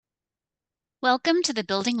Welcome to the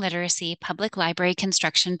Building Literacy Public Library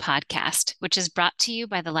Construction Podcast, which is brought to you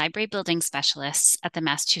by the Library Building Specialists at the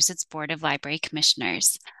Massachusetts Board of Library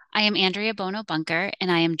Commissioners. I am Andrea Bono Bunker,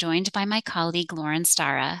 and I am joined by my colleague Lauren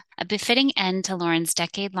Stara. A befitting end to Lauren's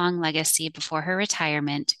decade-long legacy before her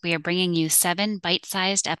retirement, we are bringing you 7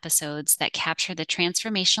 bite-sized episodes that capture the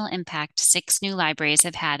transformational impact 6 new libraries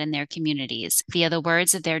have had in their communities via the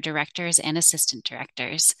words of their directors and assistant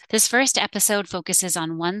directors. This first episode focuses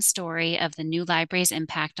on one story of the new library's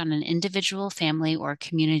impact on an individual, family, or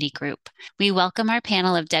community group. We welcome our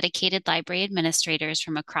panel of dedicated library administrators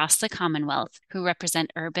from across the Commonwealth who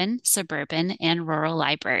represent urban, suburban, and rural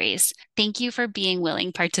libraries. Thank you for being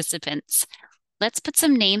willing participants. Let's put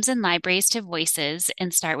some names and libraries to voices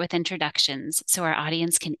and start with introductions so our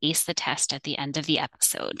audience can ace the test at the end of the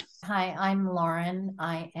episode. Hi, I'm Lauren.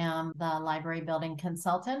 I am the library building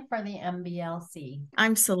consultant for the MBLC.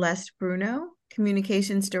 I'm Celeste Bruno,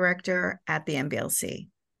 Communications Director at the MBLC.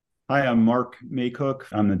 Hi, I'm Mark Maycook.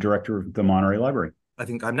 I'm the Director of the Monterey Library. I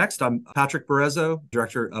think I'm next. I'm Patrick Barezzo,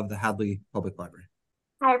 Director of the Hadley Public Library.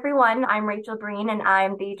 Hi, everyone. I'm Rachel Breen, and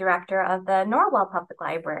I'm the Director of the Norwell Public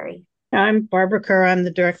Library. I'm Barbara Kerr. I'm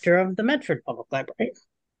the Director of the Medford Public Library.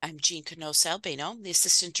 I'm Jean Canosa-Albano, the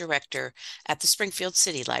Assistant Director at the Springfield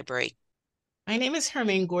City Library. My name is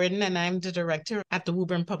Hermine Gordon, and I'm the Director at the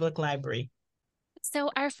Woburn Public Library.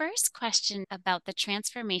 So our first question about the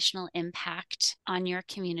transformational impact on your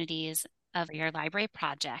communities of your library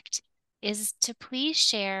project is to please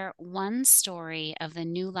share one story of the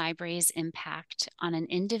new library's impact on an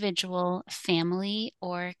individual, family,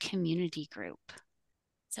 or community group.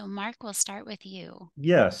 So Mark, we'll start with you.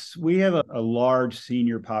 Yes, we have a large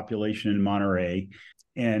senior population in Monterey,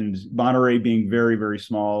 and Monterey being very, very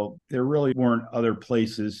small, there really weren't other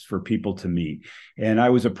places for people to meet. And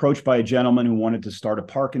I was approached by a gentleman who wanted to start a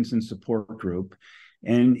Parkinson's support group.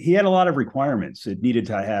 And he had a lot of requirements. It needed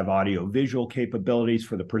to have audio-visual capabilities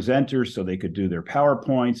for the presenters so they could do their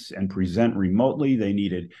PowerPoints and present remotely. They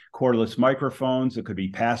needed cordless microphones that could be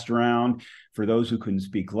passed around for those who couldn't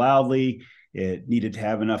speak loudly. It needed to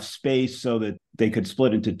have enough space so that they could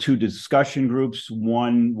split into 2 discussion groups.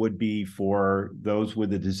 One would be for those with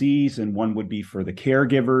the disease, and one would be for the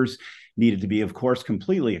caregivers. Needed to be, of course,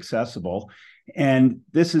 completely accessible. And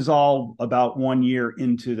this is all about 1 year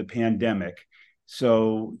into the pandemic.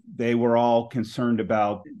 So they were all concerned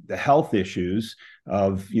about the health issues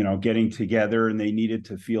of, getting together, and they needed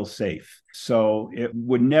to feel safe. So it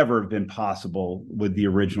would never have been possible with the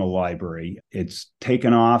original library. It's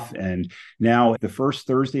taken off, and now the first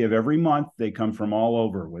Thursday of every month, they come from all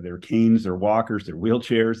over with their canes, their walkers, their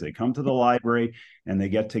wheelchairs. They come to the library and they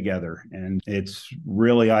get together. And it's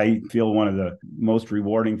really, I feel, one of the most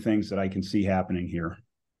rewarding things that I can see happening here.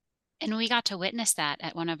 And we got to witness that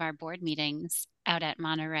at one of our board meetings out at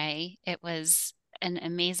Monterey. It was an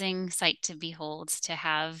amazing sight to behold, to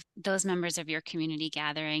have those members of your community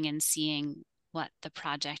gathering and seeing what the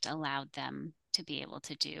project allowed them to be able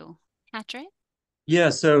to do. Patrick? Yeah,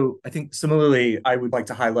 so I think similarly, I would like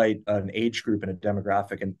to highlight an age group and a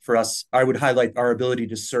demographic. And for us, I would highlight our ability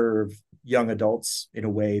to serve young adults in a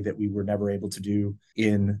way that we were never able to do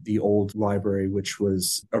in the old library, which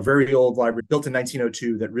was a very old library built in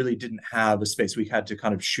 1902 that really didn't have a space. We had to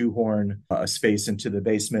kind of shoehorn a space into the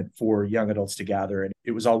basement for young adults to gather. And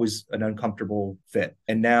it was always an uncomfortable fit.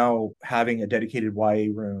 And now having a dedicated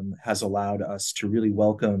YA room has allowed us to really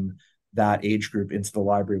welcome that age group into the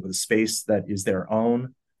library with a space that is their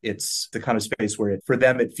own. It's the kind of space where for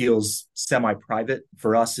them, it feels semi-private.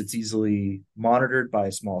 For us, it's easily monitored by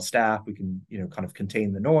a small staff. We can, kind of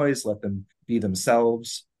contain the noise, let them be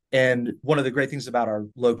themselves. And one of the great things about our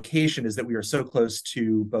location is that we are so close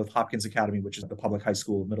to both Hopkins Academy, which is the public high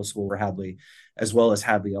school, middle school for Hadley, as well as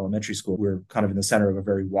Hadley Elementary School. We're kind of in the center of a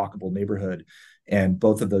very walkable neighborhood. And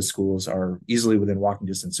both of those schools are easily within walking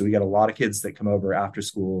distance. So we get a lot of kids that come over after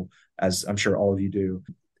school, as I'm sure all of you do.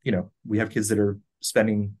 We have kids that are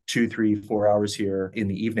spending 2, 3, 4 hours here in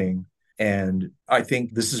the evening. And I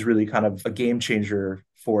think this is really kind of a game changer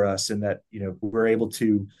for us in that, we're able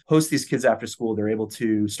to host these kids after school. They're able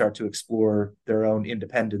to start to explore their own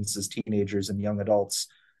independence as teenagers and young adults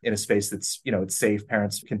in a space that's, it's safe.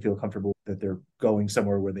 Parents can feel comfortable that they're going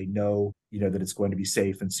somewhere where they know, that it's going to be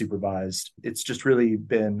safe and supervised. It's just really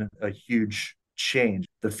been a huge change.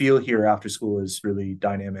 The feel here after school is really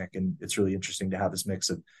dynamic, and it's really interesting to have this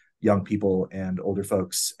mix of young people and older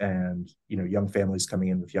folks and, young families coming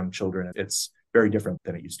in with young children. It's very different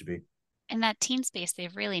than it used to be. And that teen space,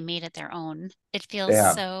 they've really made it their own. It feels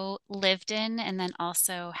so lived in, and then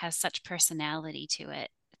also has such personality to it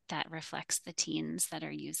that reflects the teens that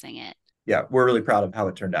are using it. Yeah, we're really proud of how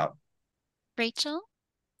it turned out. Rachel?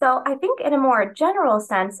 So I think in a more general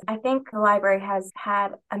sense, I think the library has had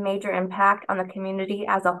a major impact on the community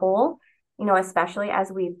as a whole, especially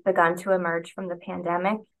as we've begun to emerge from the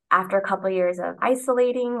pandemic. After a couple of years of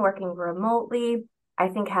isolating, working remotely, I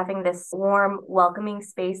think having this warm, welcoming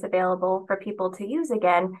space available for people to use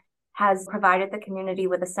again has provided the community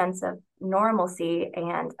with a sense of normalcy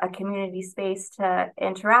and a community space to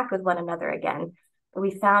interact with one another again.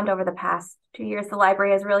 We found over the past 2 years, the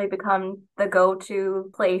library has really become the go-to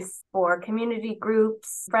place for community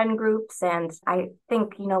groups, friend groups. And I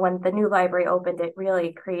think, when the new library opened, it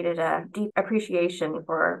really created a deep appreciation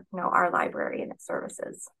for, our library and its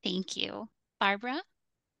services. Thank you. Barbara?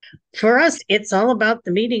 For us, it's all about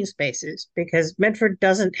the meeting spaces because Medford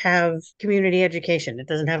doesn't have community education. It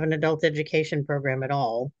doesn't have an adult education program at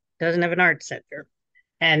all. It doesn't have an arts center.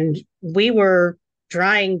 And we were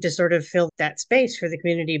trying to sort of fill that space for the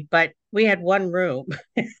community, but we had one room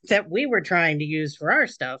that we were trying to use for our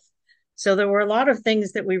stuff. So there were a lot of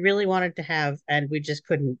things that we really wanted to have, and we just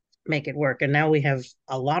couldn't make it work. And now we have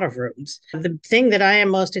a lot of rooms. The thing that I am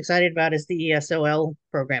most excited about is the ESOL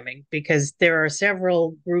programming, because there are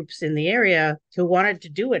several groups in the area who wanted to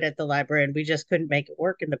do it at the library, and we just couldn't make it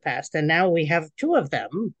work in the past. And now we have two of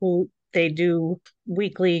them who they do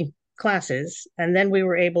weekly classes. And then we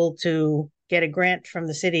were able to get a grant from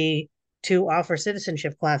the city to offer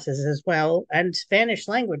citizenship classes as well and Spanish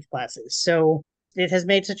language classes. So it has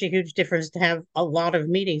made such a huge difference to have a lot of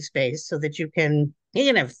meeting space so that you can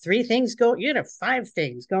have 3 things go, you can have 5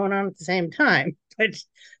 things going on at the same time. But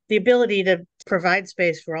the ability to provide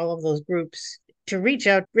space for all of those groups to reach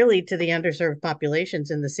out really to the underserved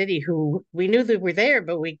populations in the city who we knew that were there,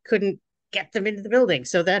 but we couldn't get them into the building.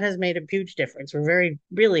 So that has made a huge difference. We're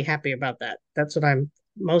really happy about that. That's what I'm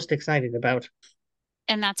most excited about.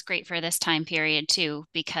 And that's great for this time period too,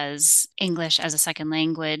 because English as a second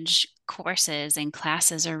language courses and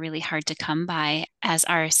classes are really hard to come by as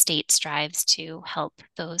our state strives to help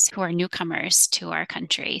those who are newcomers to our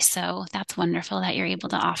country. So that's wonderful that you're able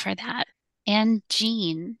to offer that. And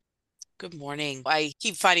Jean. Good morning. I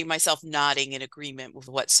keep finding myself nodding in agreement with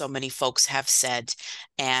what so many folks have said,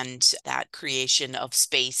 and that creation of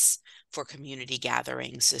space for community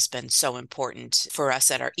gatherings has been so important for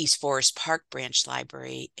us at our East Forest Park branch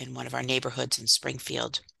library in one of our neighborhoods in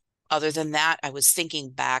Springfield. Other than that, I was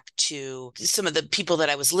thinking back to some of the people that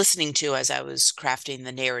I was listening to as I was crafting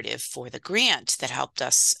the narrative for the grant that helped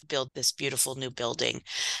us build this beautiful new building,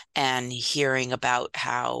 and hearing about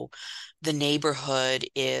how the neighborhood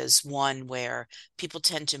is one where people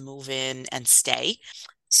tend to move in and stay.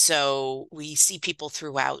 So we see people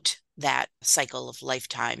throughout that cycle of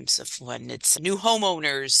lifetimes of when it's new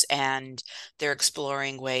homeowners and they're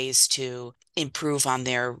exploring ways to improve on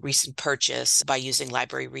their recent purchase by using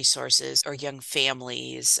library resources, or young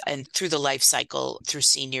families, and through the life cycle through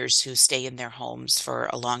seniors who stay in their homes for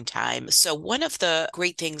a long time. So one of the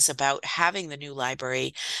great things about having the new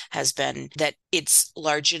library has been that it's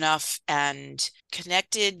large enough and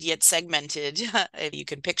connected yet segmented, if you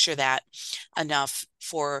can picture that, enough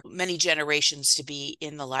for many generations to be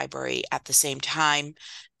in the library at the same time,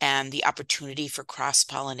 and the opportunity for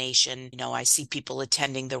cross-pollination. I see people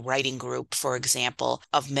attending the writing group, for example,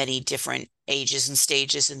 of many different ages and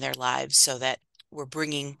stages in their lives, so that we're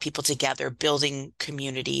bringing people together, building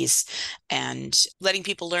communities, and letting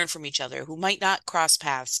people learn from each other who might not cross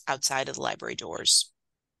paths outside of the library doors.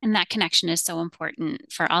 And that connection is so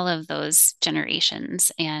important for all of those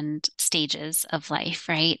generations and stages of life,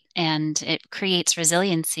 right? And it creates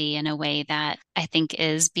resiliency in a way that I think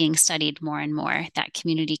is being studied more and more, that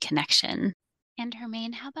community connection. And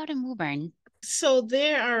Hermaine, how about in Woburn? So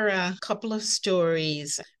there are a couple of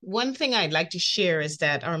stories. One thing I'd like to share is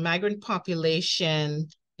that our migrant population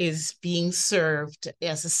is being served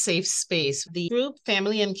as a safe space. The group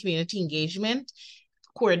Family and Community Engagement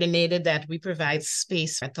coordinated that we provide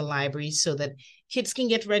space at the library so that kids can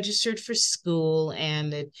get registered for school.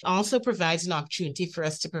 And it also provides an opportunity for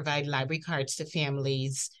us to provide library cards to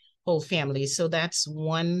families, whole families. So that's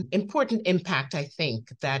one important impact, I think,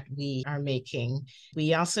 that we are making.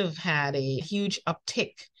 We also have had a huge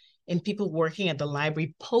uptick in people working at the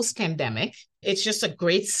library post-pandemic. It's just a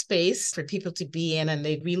great space for people to be in, and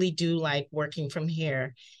they really do like working from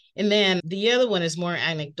here. And then the other one is more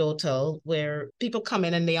anecdotal, where people come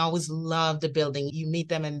in and they always love the building. You meet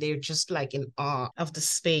them and they're just like in awe of the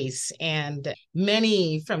space. And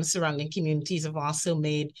many from surrounding communities have also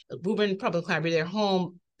made Woburn Public Library their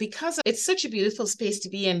home, because it's such a beautiful space to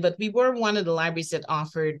be in. But we were one of the libraries that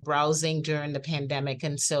offered browsing during the pandemic.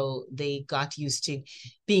 And so they got used to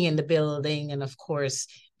being in the building and, of course,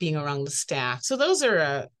 being around the staff. So those are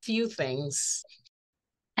a few things.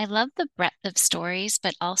 I love the breadth of stories,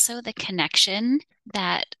 but also the connection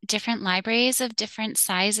that different libraries of different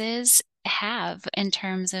sizes have in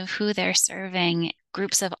terms of who they're serving.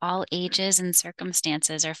 Groups of all ages and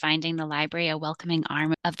circumstances are finding the library a welcoming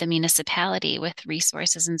arm of the municipality with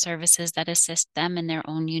resources and services that assist them in their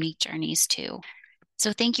own unique journeys too.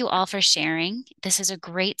 So thank you all for sharing. This is a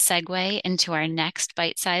great segue into our next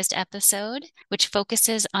bite-sized episode, which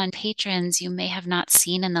focuses on patrons you may have not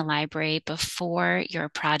seen in the library before your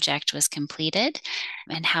project was completed,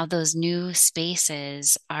 and how those new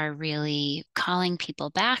spaces are really calling people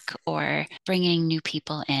back or bringing new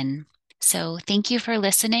people in. So thank you for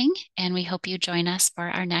listening, and we hope you join us for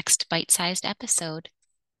our next bite-sized episode.